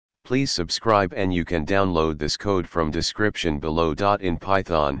Please subscribe, and you can download this code from description below. In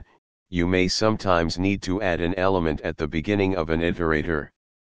Python, you may sometimes need to add an element at the beginning of an iterator.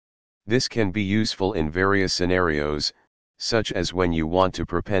 This can be useful in various scenarios, such as when you want to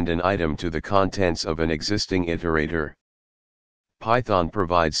prepend an item to the contents of an existing iterator. Python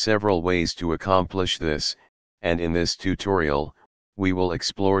provides several ways to accomplish this, and in this tutorial, we will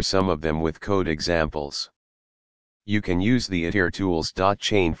explore some of them with code examples. You can use the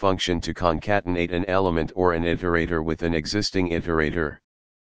itertools.chain function to concatenate an element or an iterator with an existing iterator.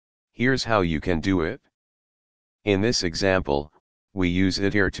 Here's how you can do it. In this example, we use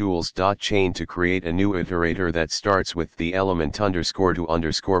itertools.chain to create a new iterator that starts with the element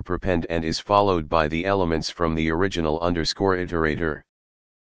 _to _prepend and is followed by the elements from the original _iterator.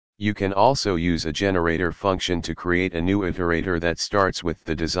 You can also use a generator function to create a new iterator that starts with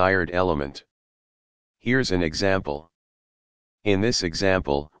the desired element. Here's an example. In this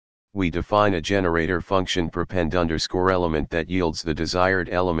example, we define a generator function prepend _element that yields the desired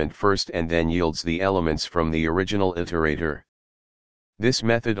element first and then yields the elements from the original iterator. This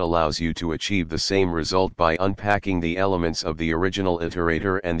method allows you to achieve the same result by unpacking the elements of the original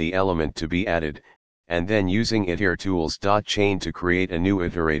iterator and the element to be added, and then using itertools.chain to create a new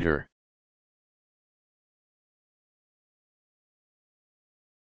iterator.